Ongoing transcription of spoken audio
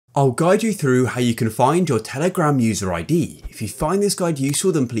I'll guide you through how you can find your Telegram user ID. If you find this guide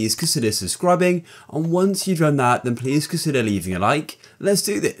useful, then please consider subscribing, and once you've done that, then please consider leaving a like. Let's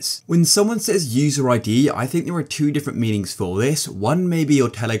do this. When someone says user ID, I think there are two different meanings for this. One may be your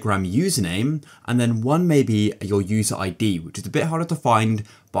Telegram username, and then one may be your user ID, which is a bit harder to find,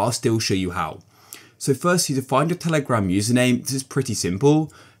 but I'll still show you how. So firstly, to find your Telegram username, this is pretty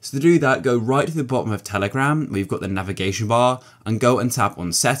simple. So to do that, go right to the bottom of Telegram, where you've got the navigation bar, and go and tap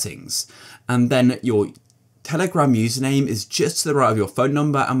on settings. And then your Telegram username is just to the right of your phone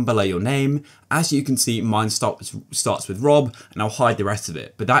number and below your name. As you can see, mine starts with Rob, and I'll hide the rest of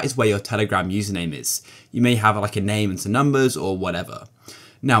it. But that is where your Telegram username is. You may have like a name and some numbers or whatever.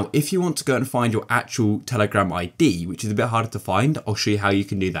 Now, if you want to go and find your actual Telegram ID, which is a bit harder to find, I'll show you how you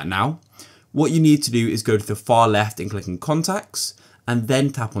can do that now. What you need to do is go to the far left and click on contacts, and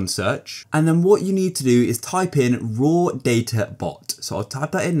then tap on search. And then what you need to do is type in raw data bot. So I'll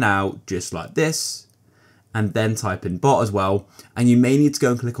type that in now, just like this, and then type in bot as well. And you may need to go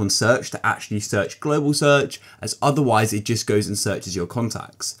and click on search to actually search global search, as otherwise it just goes and searches your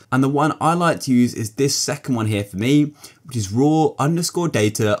contacts. And the one I like to use is this second one here for me, which is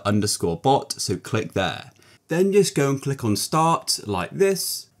raw_data_bot. So click there. Then just go and click on start like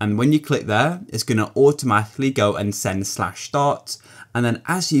this. And when you click there, it's going to automatically go and send /start. And then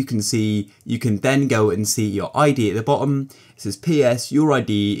as you can see, you can then go and see your ID at the bottom. It says PS, your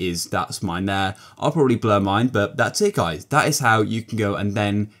ID is, that's mine there. I'll probably blur mine, but that's it guys. That is how you can go and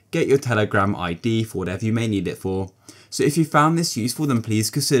then get your Telegram ID for whatever you may need it for. So if you found this useful, then please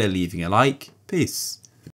consider leaving a like. Peace.